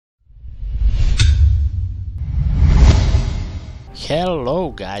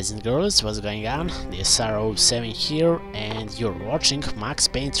Hello guys and girls, what's going on? This is R07 here and you're watching Max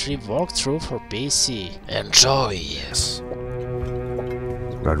Payne 3 walkthrough for PC. Enjoy! Yes.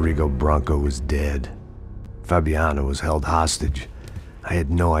 Rodrigo Branco was dead. Fabiana was held hostage. I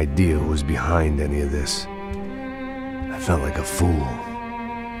had no idea who was behind any of this. I felt like a fool.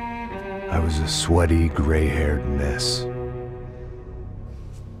 I was a sweaty, gray-haired mess.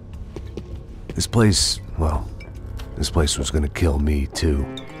 This place was gonna kill me, too.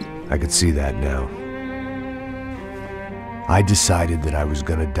 I could see that now. I decided that I was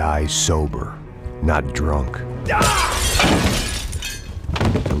gonna die sober, not drunk.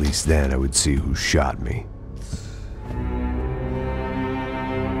 At least then I would see who shot me.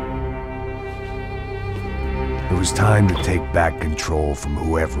 It was time to take back control from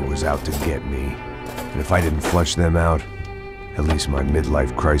whoever was out to get me. And if I didn't flush them out, at least my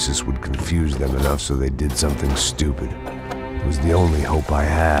midlife crisis would confuse them enough so they did something stupid. It was the only hope I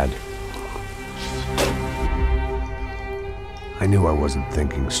had. I knew I wasn't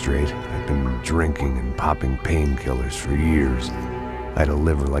thinking straight. I'd been drinking and popping painkillers for years. I had a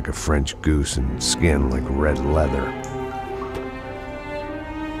liver like a French goose and skin like red leather.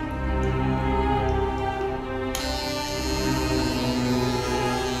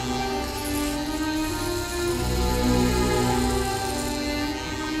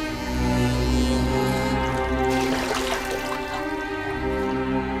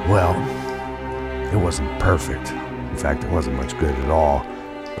 Well, it wasn't perfect. In fact, it wasn't much good at all,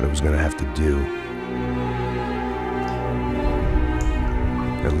 but it was gonna have to do.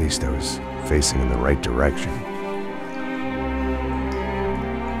 At least I was facing in the right direction.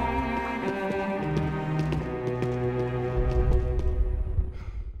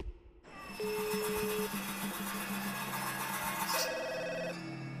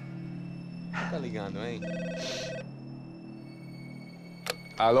 Tá ligando, hein?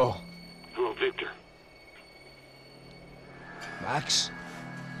 Alô? Hello, Victor. Max?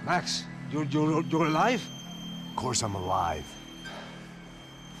 Max, you're alive? Of course I'm alive.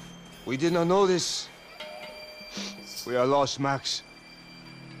 We did not know this. We are lost, Max.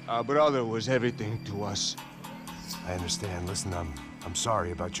 Our brother was everything to us. I understand. Listen, I'm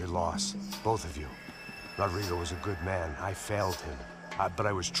sorry about your loss. Both of you. Rodrigo was a good man. I failed him. But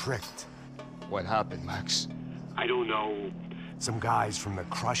I was tricked. What happened, Max? I don't know. Some guys from the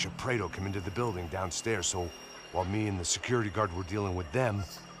Crush of Prado came into the building downstairs, so while me and the security guard were dealing with them,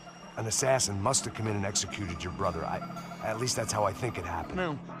 an assassin must have come in and executed your brother. At least that's how I think it happened.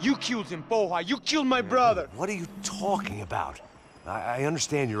 No, you killed him, Porra. You killed my brother. What are you talking about? I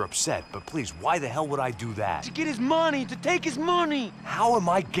understand you're upset, but please, why the hell would I do that? To get his money, to take his money. How am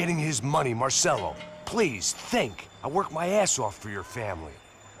I getting his money, Marcelo? Please, think. I worked my ass off for your family.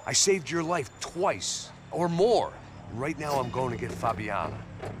 I saved your life twice, or more. Right now, I'm going to get Fabiana.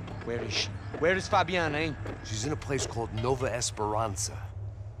 Where is she? Where is Fabiana, eh? She's in a place called Nova Esperanza.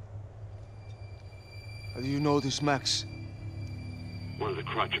 How do you know this, Max? One of the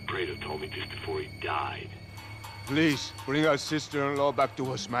Crotch of Prado told me just before he died. Please, bring our sister-in-law back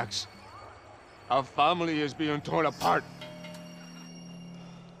to us, Max. Our family is being torn apart.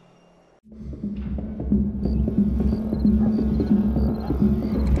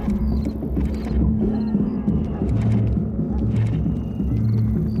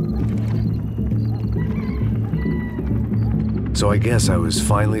 So I guess I was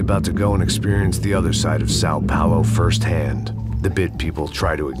finally about to go and experience the other side of Sao Paulo firsthand. The bit people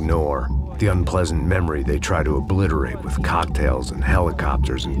try to ignore. The unpleasant memory they try to obliterate with cocktails and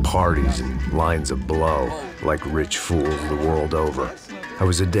helicopters and parties and lines of blow, like rich fools the world over. I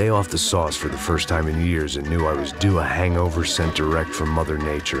was a day off the sauce for the first time in years and knew I was due a hangover sent direct from Mother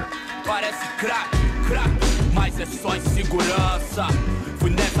Nature. Parece crack, mas é só insegurança.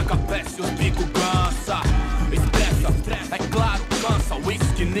 Fui nessa capeste, os bico cansa. Expressa, é claro, cansa.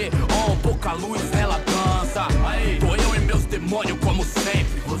 Whisky, neon, pouca luz, ela dança. Tô eu e meus demônios como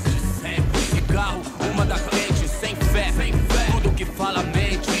sempre. Os de sempre. Cigarro, uma das lentes, sem fé. Tudo que fala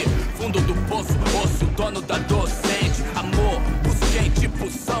mente. Fundo do poço, osso, dono da docente. Amor, busquei tipo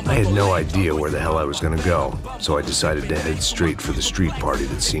samba. I had no idea where the hell I was gonna go, so I decided to head straight for the street party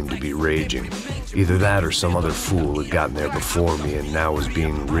that seemed to be raging. Either that or some other fool had gotten there before me and now was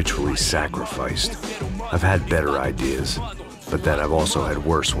being ritually sacrificed. I've had better ideas, but then I've also had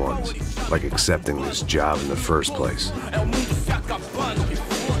worse ones, like accepting this job in the first place.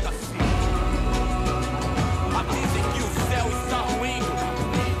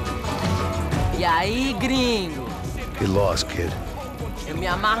 E aí, gringo? Get lost, kid. Eu me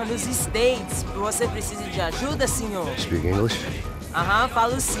amarro nos States. Você precisa de ajuda, senhor? Speak English? Aham,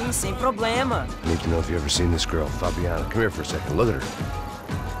 falo sim, sem problema. I need to know if you ever seen this girl, Fabiana. Come here for a second. Look at her.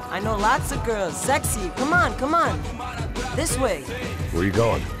 I know lots of girls. Sexy. Come on, come on. This way. Where you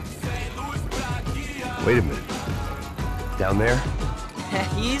going? Wait a minute. Down there?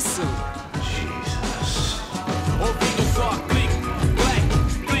 Isso. Jesus.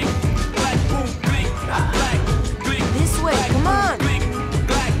 This way, come on.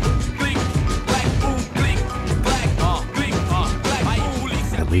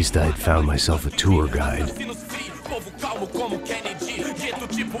 At least I'd found myself a tour guide.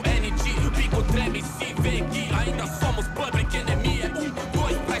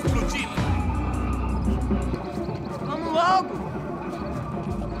 Vamos logo.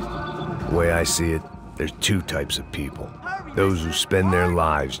 The way I see it, there's two types of people. Those who spend their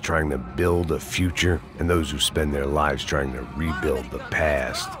lives trying to build a future, and those who spend their lives trying to rebuild the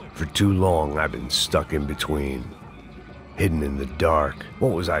past. For too long, I've been stuck in between. Hidden in the dark.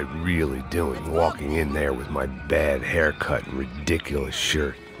 What was I really doing, walking in there with my bad haircut and ridiculous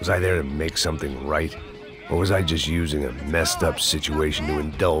shirt? Was I there to make something right? Or was I just using a messed up situation to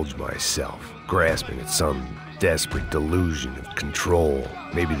indulge myself, grasping at some desperate delusion of control?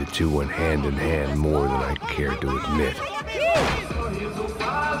 Maybe the two went hand in hand more than I cared to admit.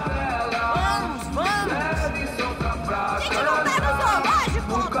 Vamos, vamos. Gente, não tá no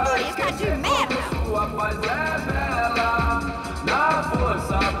zoológico, turista de merda.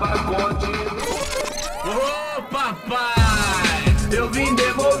 Ô papai, eu vim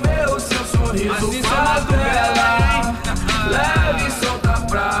devolver o seu sorriso favela. Leve e solta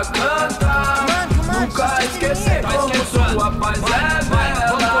pra cantar. Nunca esquecer como sua paz é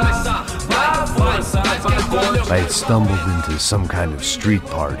bela. Dá força pra continuar. I had stumbled into some kind of street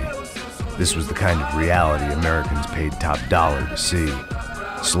party. This was the kind of reality Americans paid top dollar to see.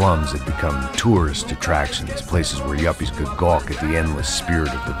 Slums had become tourist attractions, places where yuppies could gawk at the endless spirit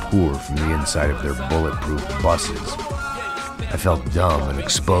of the poor from the inside of their bulletproof buses. I felt dumb and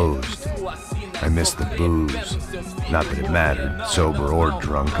exposed. I missed the booze. Not that it mattered, sober or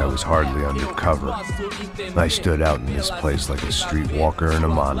drunk, I was hardly undercover. I stood out in this place like a streetwalker in a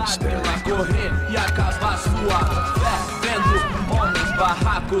monastery.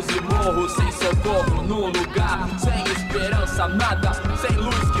 Barracos e morros sem socorro no lugar, sem esperança, nada, sem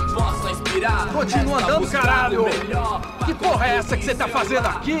luz que possa inspirar. Continua andando, caralho! Que porra é essa que você tá fazendo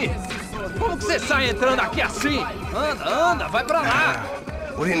aqui? Como que você sai entrando aqui assim? Anda, anda, vai pra lá!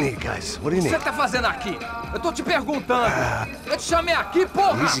 What do you need, guys? What do you O que need? você tá fazendo aqui? Eu tô te perguntando! Eu te chamei aqui,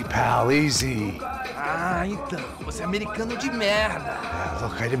 porra! Easy, pal, easy. Ah, então, você é americano de merda!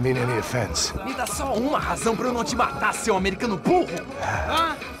 Look, I didn't mean any offense. Me dá só uma razão pra eu não te matar, seu americano burro!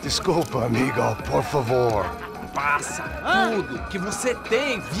 Desculpa, amigo, por favor. Passa tudo que você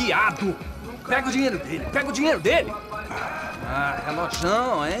tem, viado! Pega o dinheiro dele, pega o dinheiro dele! Ah,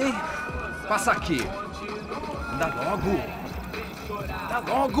 relojão, hein? Passa aqui. Dá logo! Dá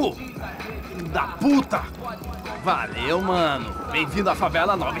logo! Filho da puta! Valeu, mano! Bem-vindo à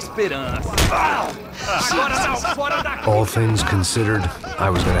favela Nova Esperança! Agora não, fora daqui! All things considered, I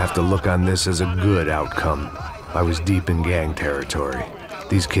was gonna have to look on this as a good outcome. I was deep in gang territory.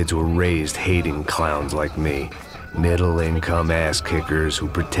 These kids were raised hating clowns like me. Middle-income ass-kickers who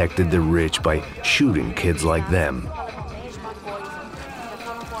protected the rich by shooting kids like them.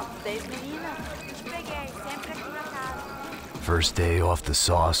 First day off the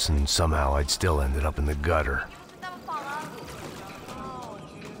sauce, and somehow I'd still ended up in the gutter.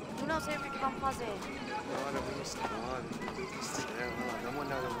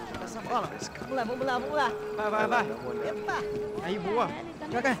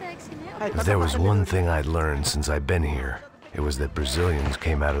 If there was one thing I'd learned since I'd been here, it was that Brazilians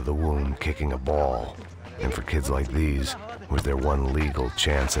came out of the womb kicking a ball. And for kids like these, it was their one legal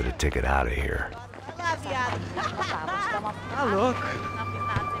chance at a ticket out of here. Tá louco?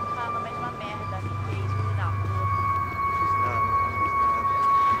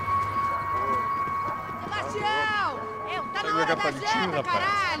 Jogar palitinho,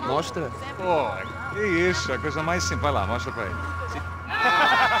 rapaz. Mostra. Pô, que isso, a coisa mais simples. Vai lá, mostra pra ele.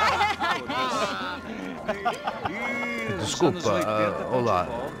 Desculpa, olá.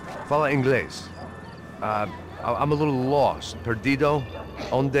 Fala inglês. I'm a little lost. Perdido?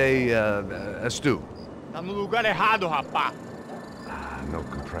 Onde és tu? Tá no lugar errado, rapá. No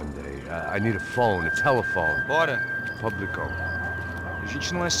comprende. I need a phone, a telephone. Bora. Publico. A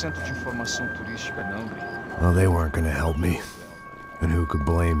gente não é centro de informação turística, não, Gri. Well, they weren't gonna help me. And who could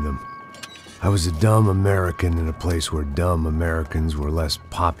blame them? I was a dumb American in a place where dumb Americans were less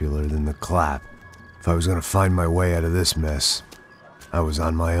popular than the clap. If I was gonna find my way out of this mess, I was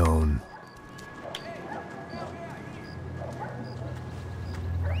on my own.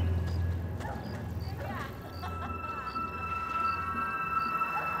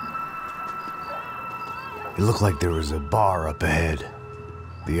 It looked like there was a bar up ahead.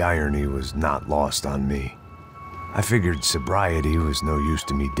 The irony was not lost on me. I figured sobriety was no use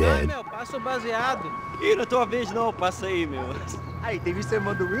to me dead. Meu, passa o baseado. Ih, não é tua vez não, passa aí, meu. Aí, tem visto a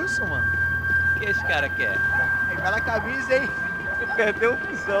irmã do Wilson, mano? O que esse cara quer? Aí, bela camisa, hein? Perdeu o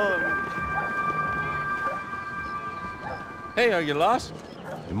fusão, meu. Hey, are you lost?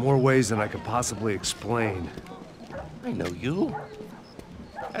 In more ways than I could possibly explain. I know you.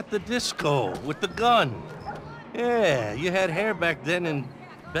 At the disco, with the gun. Yeah, you had hair back then and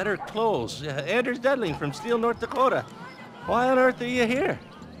better clothes. Anders Dudling from Steele, North Dakota. Why on earth are you here?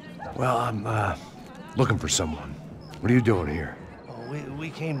 Well, I'm, looking for someone. What are you doing here? Oh, we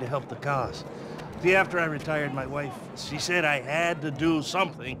came to help the cause. See, after I retired, my wife, she said I had to do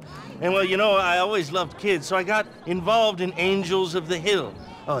something. And well, you know, I always loved kids, so I got involved in Angels of the Hill.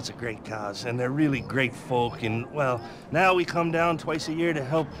 Oh, it's a great cause, and they're really great folk, and, well, now we come down twice a year to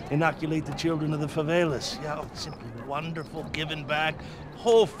help inoculate the children of the favelas. Yeah, oh, it's simply wonderful, giving back.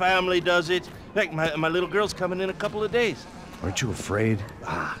 Whole family does it. In fact, my little girl's coming in a couple of days. Aren't you afraid?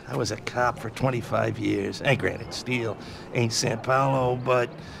 I was a cop for 25 years. And granted, Steele ain't San Paulo, but,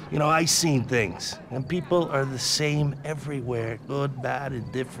 you know, I seen things. And people are the same everywhere, good, bad,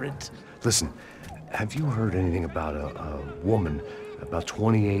 and different. Listen, have you heard anything about a woman, about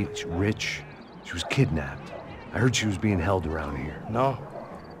 28, rich? She was kidnapped. I heard she was being held around here. No?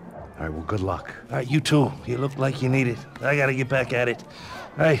 All right, well, good luck. All right, you too. You look like you need it. I gotta get back at it.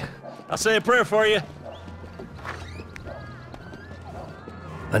 Hey, I'll say a prayer for you.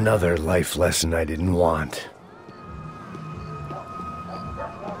 Another life lesson I didn't want.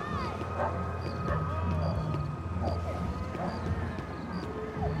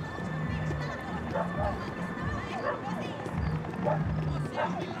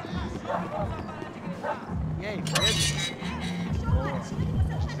 E aí, Pedro? Se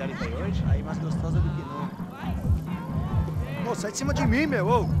quiserem ir hoje, aí mais gostosa do que não. Ô, sai de cima de mim, meu,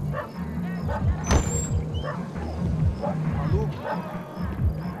 ô! Maluco?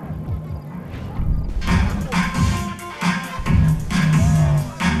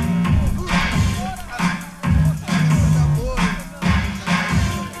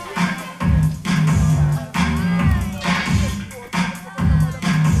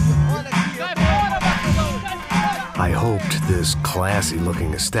 I hoped this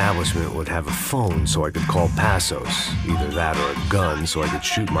classy-looking establishment would have a phone so I could call Passos. Either that or a gun so I could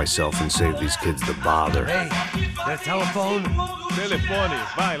shoot myself and save these kids the bother. Hey, that telephone? Telefone,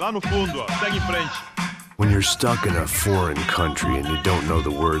 vai, lá no fundo, ó. Segue em frente. When you're stuck in a foreign country and you don't know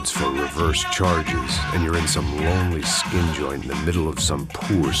the words for reverse charges, and you're in some lonely skin joint in the middle of some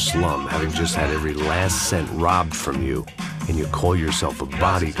poor slum, having just had every last cent robbed from you, and you call yourself a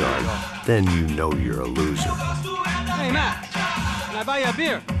bodyguard, then you know you're a loser. Hey, Max, can I buy you a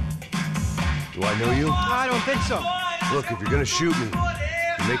beer? Do I know you? I don't think so. Look, if you're gonna shoot me,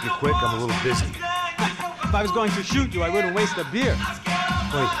 to make it quick, I'm a little busy. If I was going to shoot you, I wouldn't waste a beer.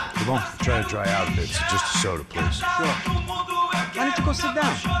 Wait, come on. I'm trying to dry out a bit, so just a soda, please. Sure. Why don't you go sit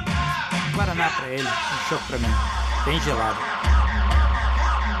down? Guaraná pra ele, chopp pra mim. Bem gelado.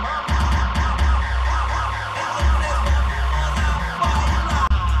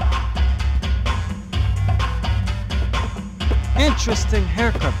 Interesting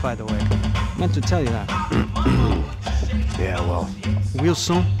haircut, by the way. Meant to tell you that. Yeah, well,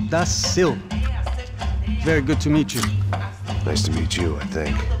 Wilson da Silva. Very good to meet you. nice to meet you, I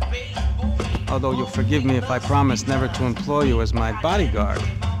think. Although you'll forgive me if I promise never to employ you as my bodyguard.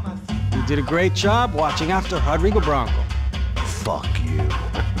 You did a great job watching after Rodrigo Branco. Fuck you.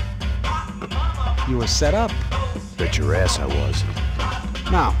 You were set up. Bet your ass I was.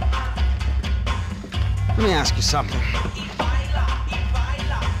 Now, let me ask you something.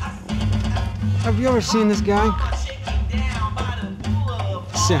 Have you ever seen this guy?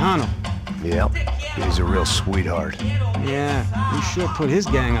 Serrano. Yep, he's a real sweetheart. Yeah, he sure put his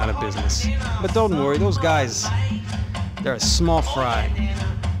gang out of business. But don't worry, those guys, they're a small fry.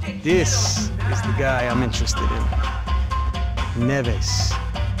 This is the guy I'm interested in. Neves.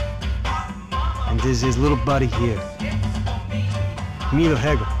 And this is his little buddy here. Milo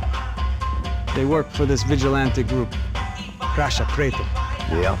Hegel. They work for this vigilante group, Crasha Preto.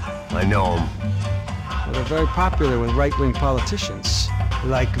 Yep, I know him. Well, they're very popular with right-wing politicians,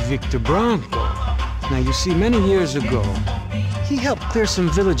 like Victor Branco. Now, you see, many years ago, he helped clear some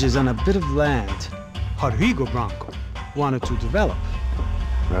villages on a bit of land Rodrigo Branco wanted to develop.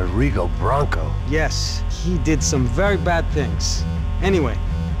 Rodrigo Branco? Yes, he did some very bad things. Anyway,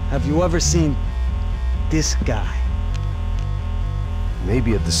 have you ever seen this guy?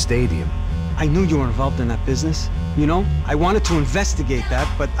 Maybe at the stadium. I knew you were involved in that business. You know, I wanted to investigate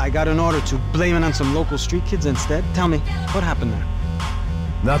that, but I got an order to blame it on some local street kids instead. Tell me, what happened there?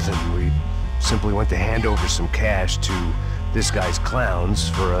 Nothing. We simply went to hand over some cash to this guy's clowns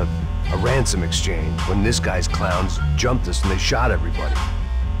for a ransom exchange when this guy's clowns jumped us and they shot everybody.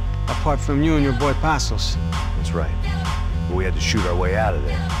 Apart from you and your boy Passos. That's right. But we had to shoot our way out of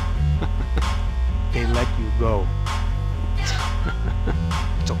there. They let you go.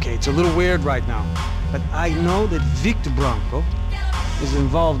 It's okay, it's a little weird right now. But I know that Victor Branco is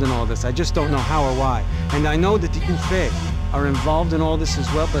involved in all this. I just don't know how or why. And I know that the Ufe are involved in all this as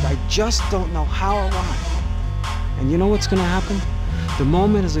well, but I just don't know how or why. And you know what's gonna happen? The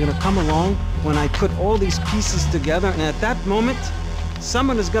moment is gonna come along when I put all these pieces together, and at that moment,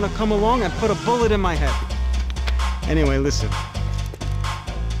 someone is gonna come along and put a bullet in my head. Anyway, listen.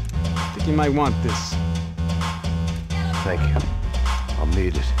 I think you might want this. Thank you. I'll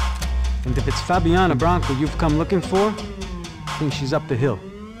need it. And if it's Fabiana Branco you've come looking for, I think she's up the hill.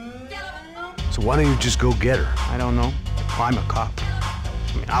 So why don't you just go get her? I don't know. I'm a cop.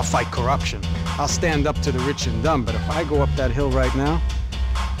 I mean, I'll fight corruption. I'll stand up to the rich and dumb, but if I go up that hill right now,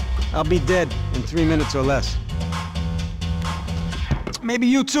 I'll be dead in 3 minutes or less. Maybe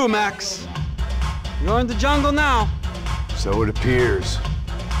you too, Max. You're in the jungle now. So it appears.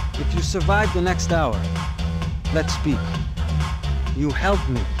 If you survive the next hour, let's speak. You helped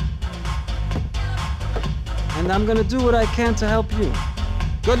me. And I'm gonna do what I can to help you.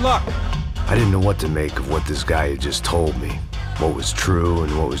 Good luck! I didn't know what to make of what this guy had just told me. What was true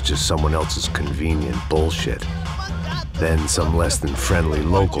and what was just someone else's convenient bullshit. Then some less than friendly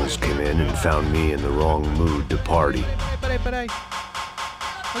locals came in and found me in the wrong mood to party. Peraí.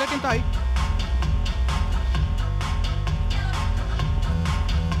 Olha quem tá aí.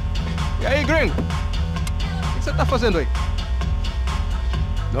 E aí, gringo? O que você tá fazendo aí?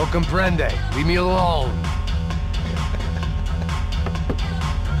 No comprende. Leave me alone.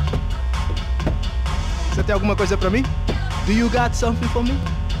 Você tem alguma coisa pra mim? Do you got something for me?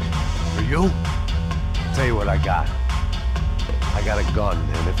 For you? I'll tell you what I got. I got a gun,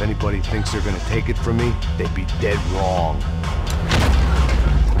 and if anybody thinks they're gonna take it from me, they'd be dead wrong.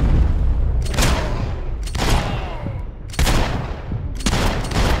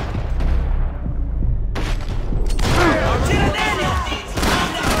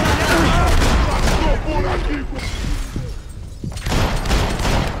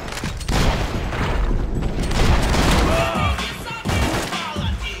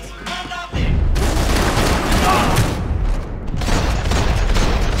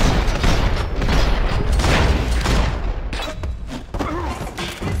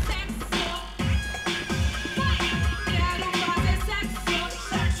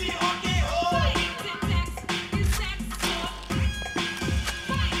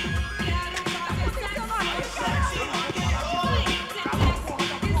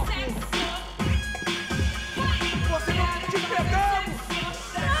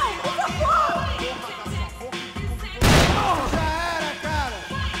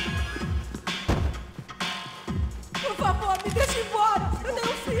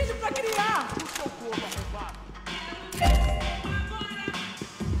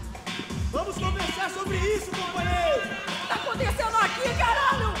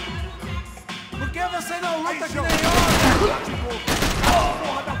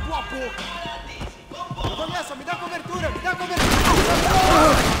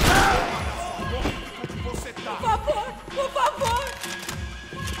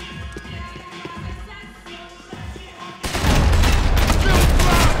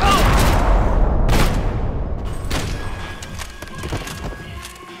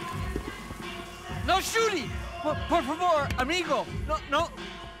 Por favor, amigo. No.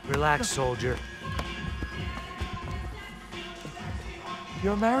 Relax, soldier.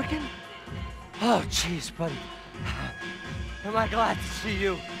 You're American? Oh, jeez, buddy. Am I glad to see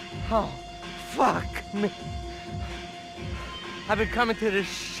you? Oh, fuck me. I've been coming to this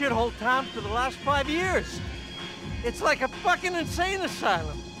shithole town for the last 5 years. It's like a fucking insane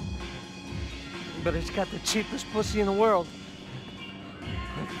asylum. But it's got the cheapest pussy in the world.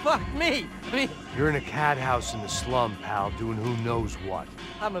 Fuck me. I mean, you're in a cat house in the slum, pal, doing who knows what.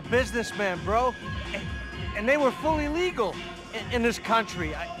 I'm a businessman, bro. And they were fully legal in this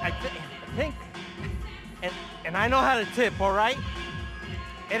country, I think. And I know how to tip, all right?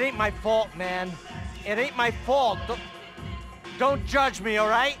 It ain't my fault, man. It ain't my fault. Don't judge me, all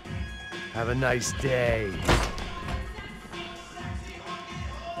right? Have a nice day.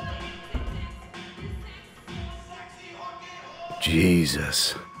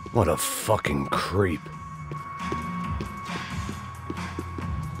 Jesus, what a fucking creep.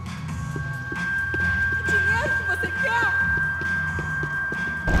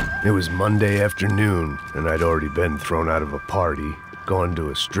 It was Monday afternoon, and I'd already been thrown out of a party, gone to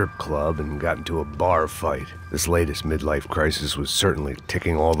a strip club, and got into a bar fight. This latest midlife crisis was certainly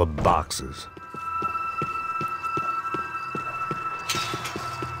ticking all the boxes.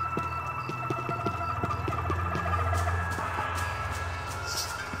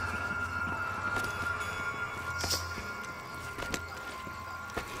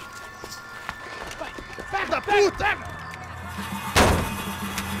 Da puta!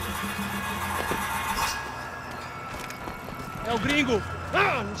 É o gringo.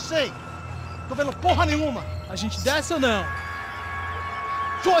 Ah, não sei. Tô vendo porra nenhuma. A gente desce ou não?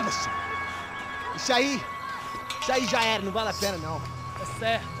 Foda-se. Isso aí já era, não vale a pena não. Tá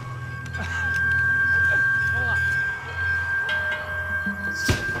certo.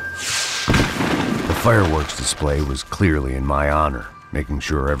 The fireworks display was clearly in my honor, making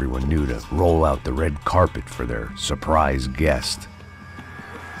sure everyone knew to roll out the red carpet for their surprise guest.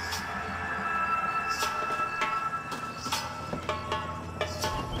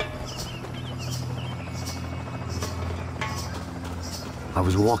 I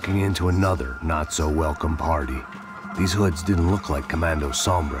was walking into another not-so-welcome party. These hoods didn't look like Commando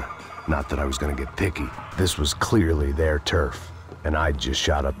Sombra. Not that I was gonna get picky. This was clearly their turf, and I'd just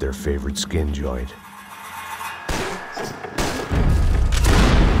shot up their favorite skin joint.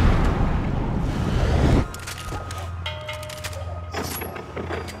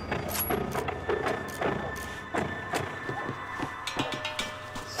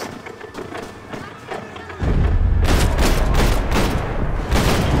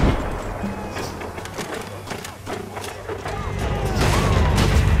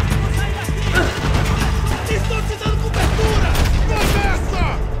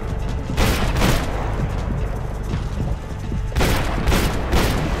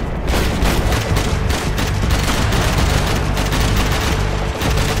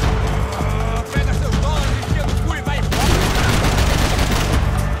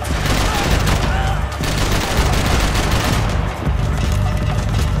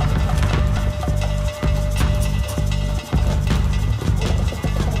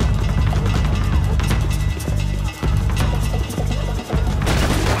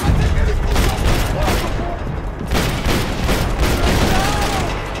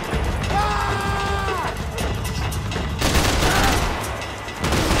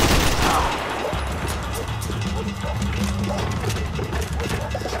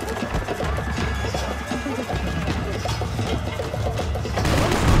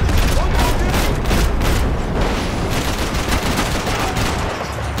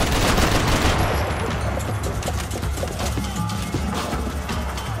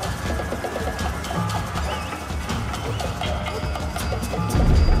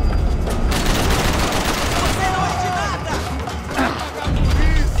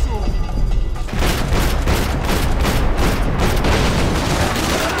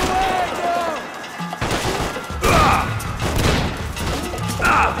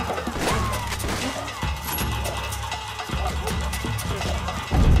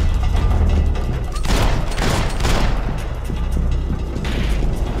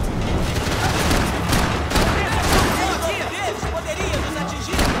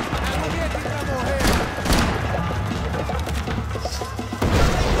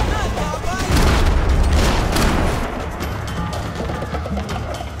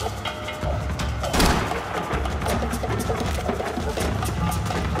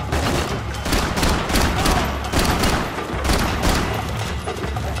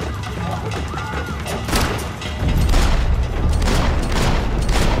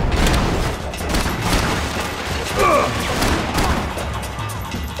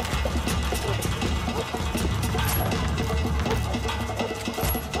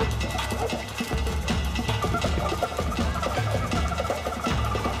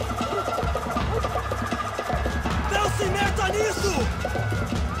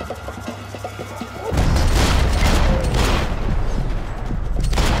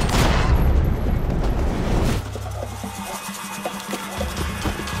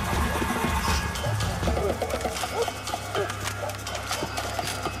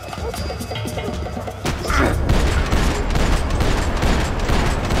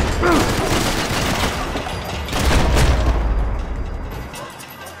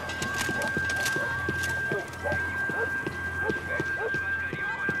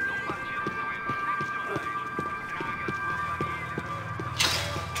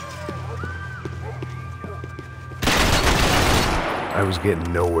 I was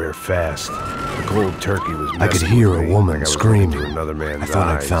getting nowhere fast. The cold turkey was I could hear a woman screaming. Another man's I thought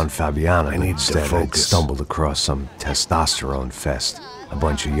I'd eyes. found Fabiana, I but need to instead I'd focus. stumbled across some testosterone fest. A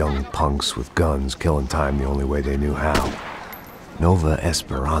bunch of young punks with guns killing time the only way they knew how. Nova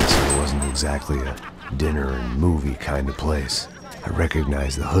Esperanza wasn't exactly a dinner and movie kind of place. I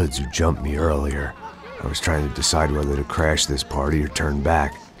recognized the hoods who jumped me earlier. I was trying to decide whether to crash this party or turn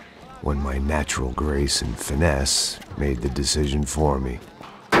back, when my natural grace and finesse made the decision for me.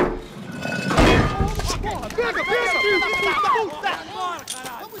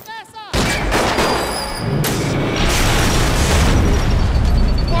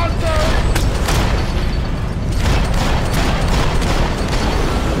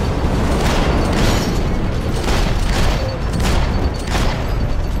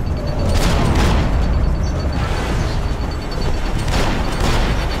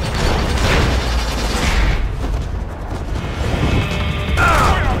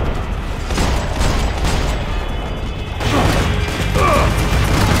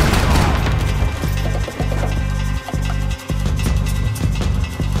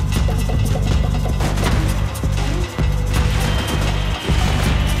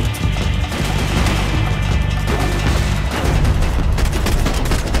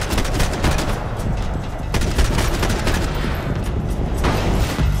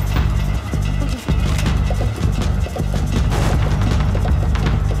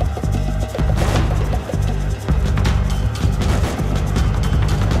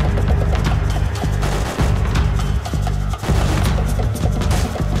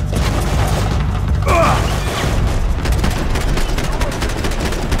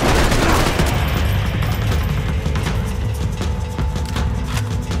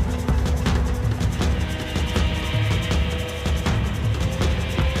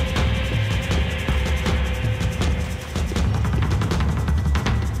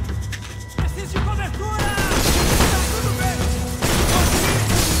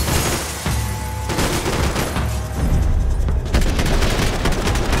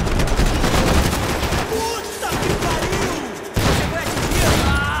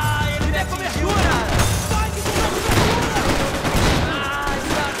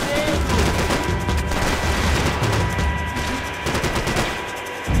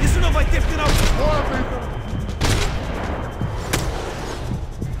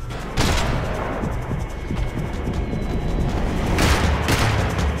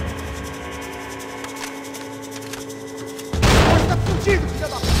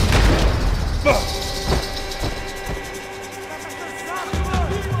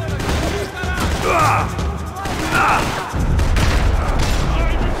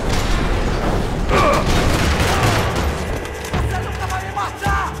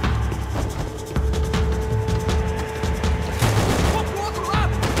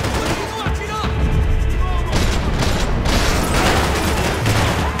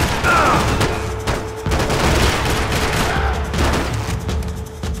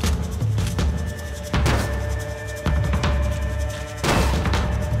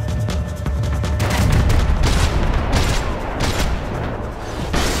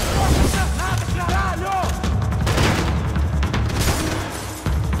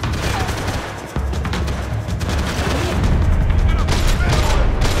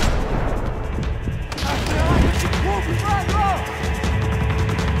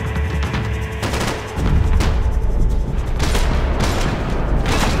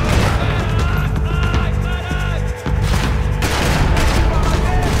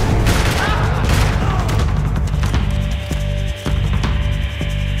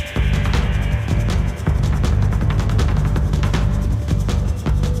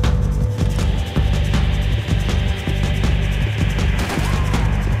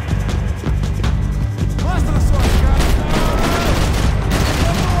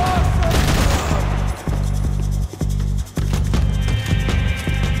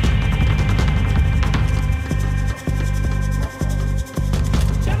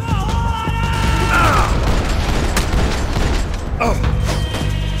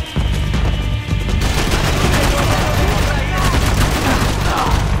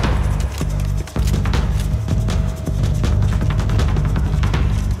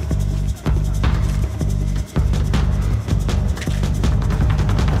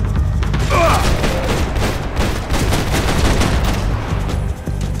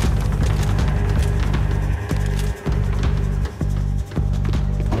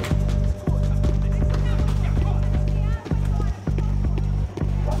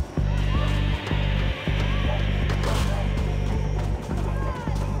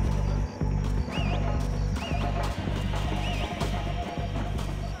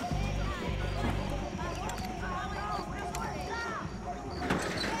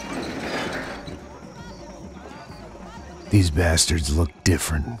 These bastards looked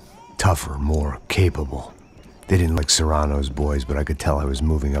different, tougher, more capable. They didn't like Serrano's boys, but I could tell I was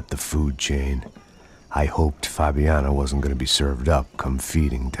moving up the food chain. I hoped Fabiana wasn't going to be served up come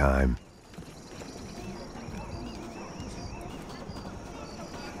feeding time.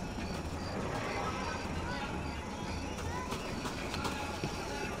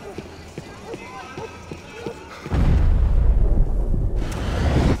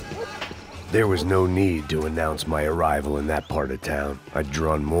 There was no need to announce my arrival in that part of town. I'd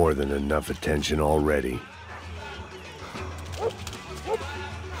drawn more than enough attention already.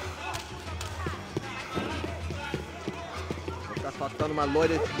 Tá faltando uma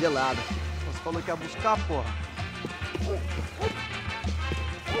loira gelada. Você falou que ia buscar, porra.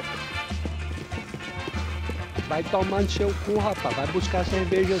 Vai tomando seu cu, rapaz. Vai buscar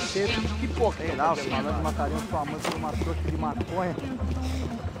cerveja cedo. Que porra. Sei lá, os malandros matariam sua mãe por uma trouxa de maconha.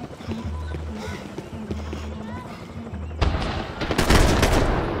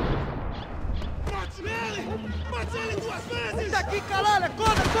 Isso aqui, caralho!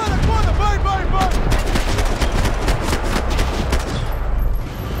 Acorda, acorda, acorda! Vai, vai, vai!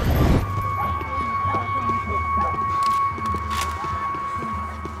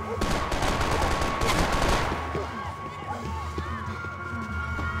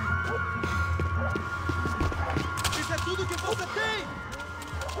 Isso é tudo que você tem!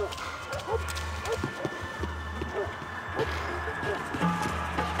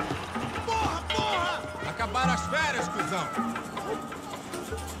 Porra, porra! Acabaram as férias, cuzão!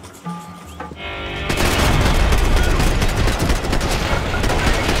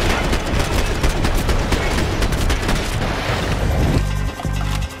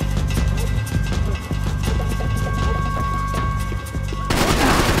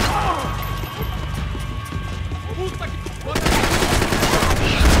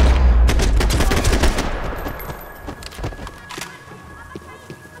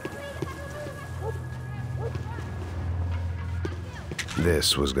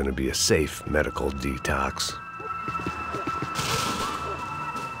 This was going to be a safe medical detox.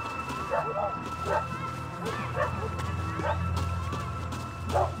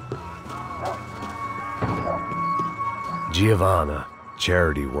 Giovanna,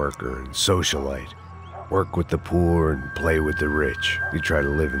 charity worker and socialite. Work with the poor and play with the rich. You try to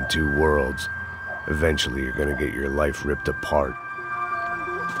live in two worlds. Eventually you're going to get your life ripped apart.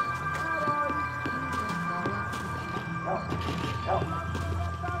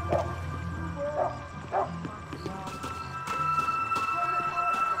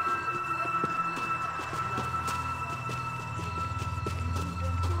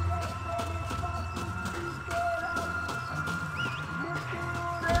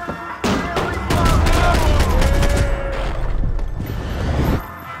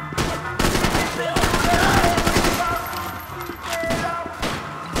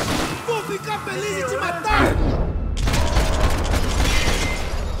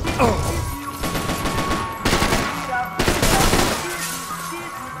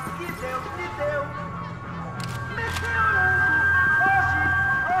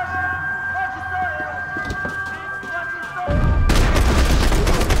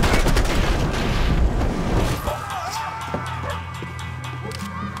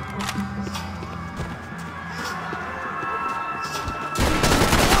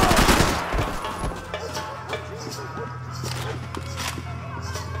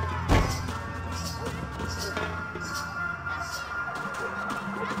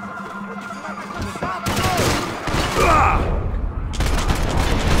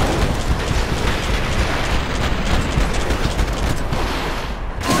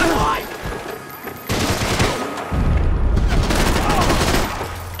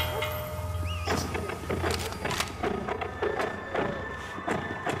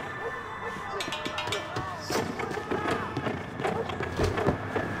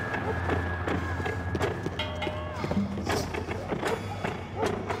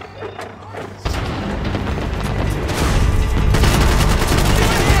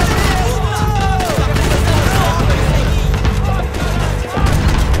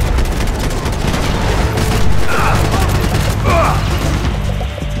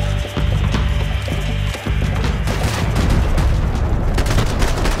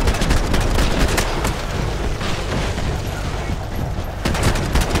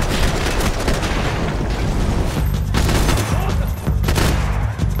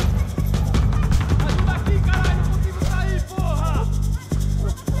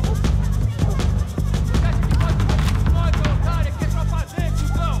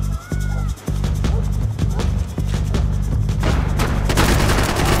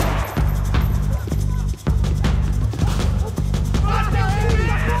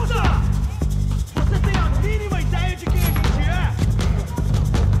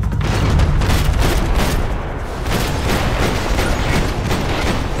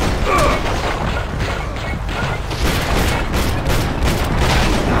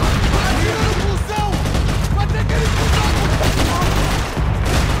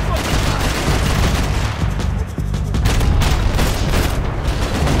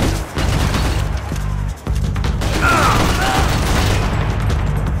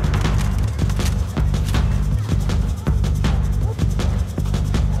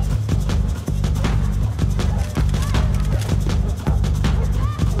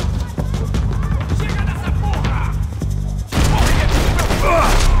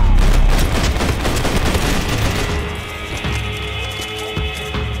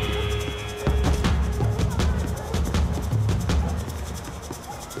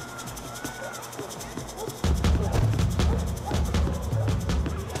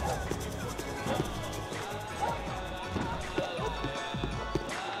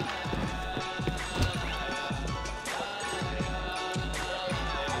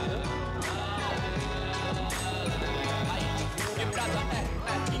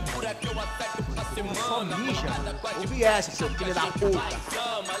 um ninja, mano. Ouvi essa, seu filho da puta.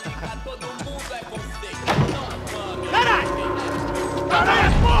 Caralho!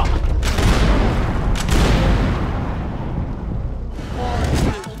 Caralho, porra!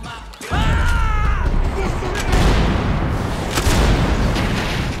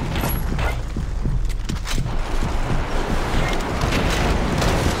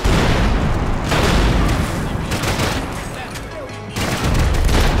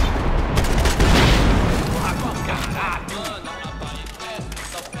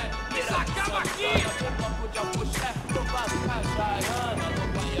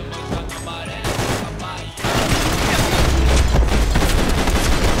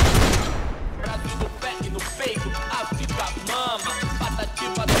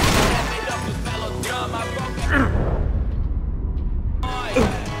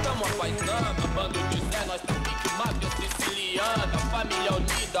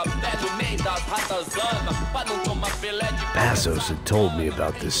 Passos had told me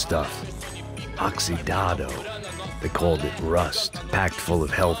about this stuff. Oxidado. They called it rust, packed full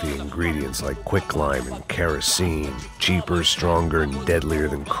of healthy ingredients like quicklime and kerosene, cheaper, stronger, and deadlier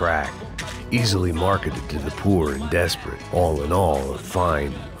than crack. Easily marketed to the poor and desperate. All in all, a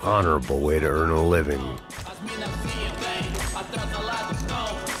fine, honorable way to earn a living.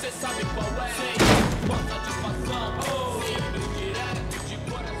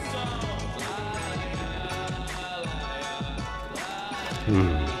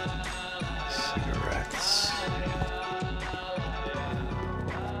 Cigarettes.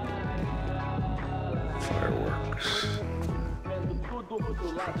 Fireworks.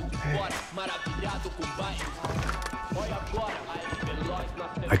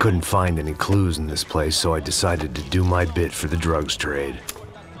 I couldn't find any clues in this place, so I decided to do my bit for the drugs trade.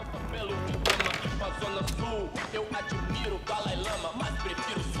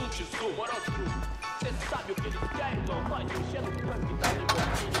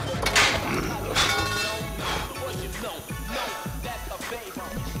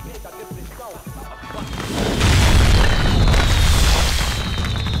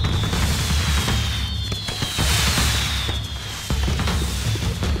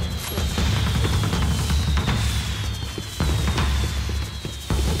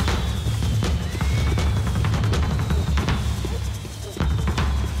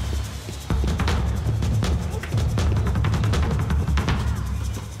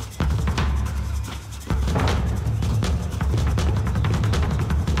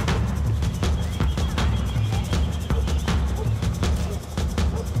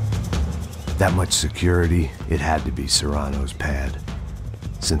 That much security, it had to be Serrano's pad.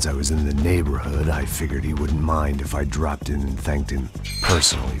 Since I was in the neighborhood, I figured he wouldn't mind if I dropped in and thanked him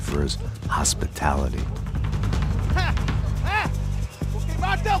personally for his hospitality.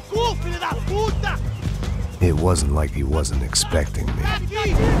 It wasn't like he wasn't expecting me.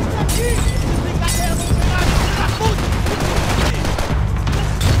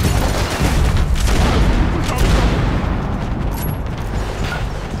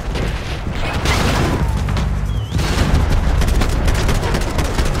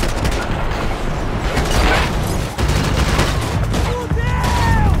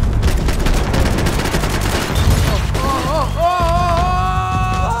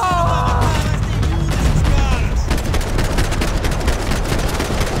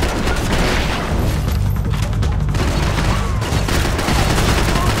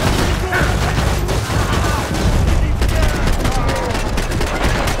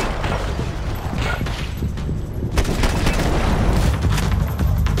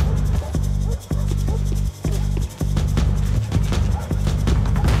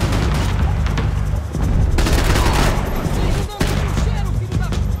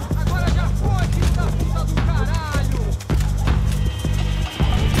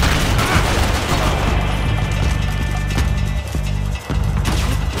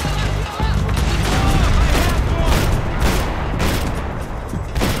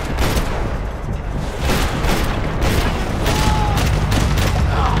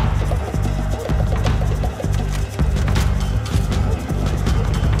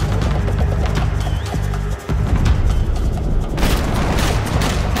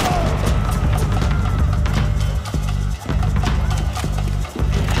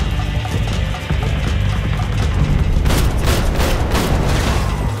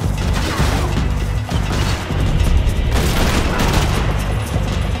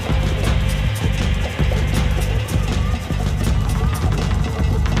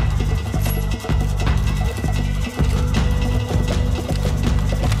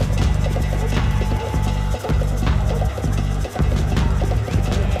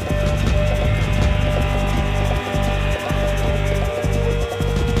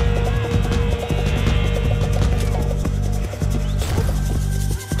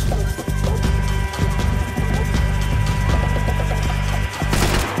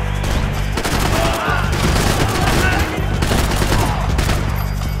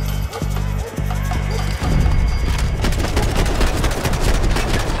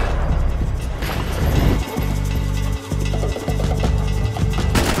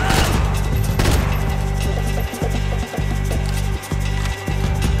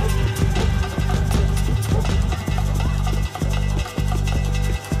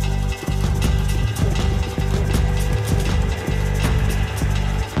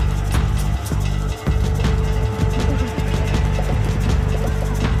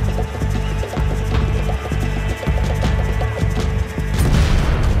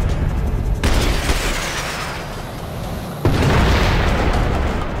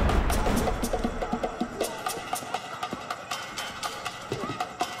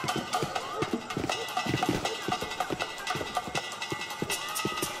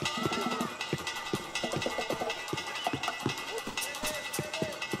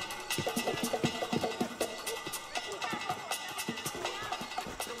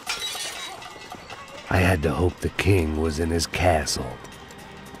 had to hope the king was in his castle.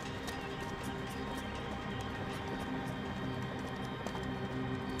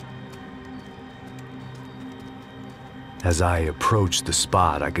 As I approached the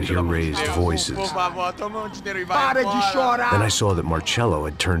spot, I could hear raised voices. Then I saw that Marcello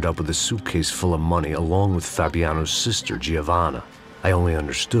had turned up with a suitcase full of money along with Fabiano's sister, Giovanna. I only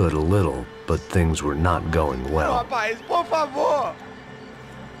understood a little, but things were not going well.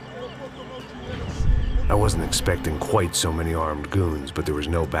 I wasn't expecting quite so many armed goons, but there was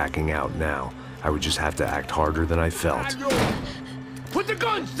no backing out now. I would just have to act harder than I felt. Put the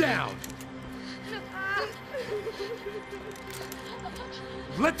guns down!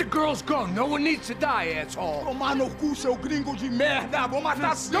 Let the girls go. No one needs to die, asshole. Tomar no cu, seu gringo de merda. Vou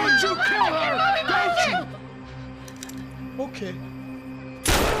matar sim. Don't you kill her! Don't you? Okay.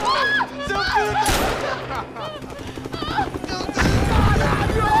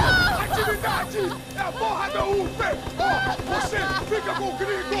 Atividade! É a porra da UP! Você fica com o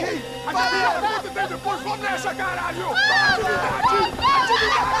gringo! A gente pergunta tem depois. Vamos nessa, caralho! Atividade!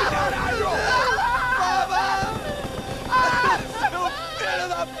 Atividade, caralho!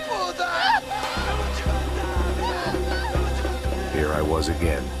 Here I was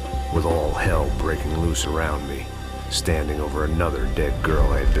again, with all hell breaking loose around me, standing over another dead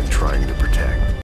girl I had been trying to protect.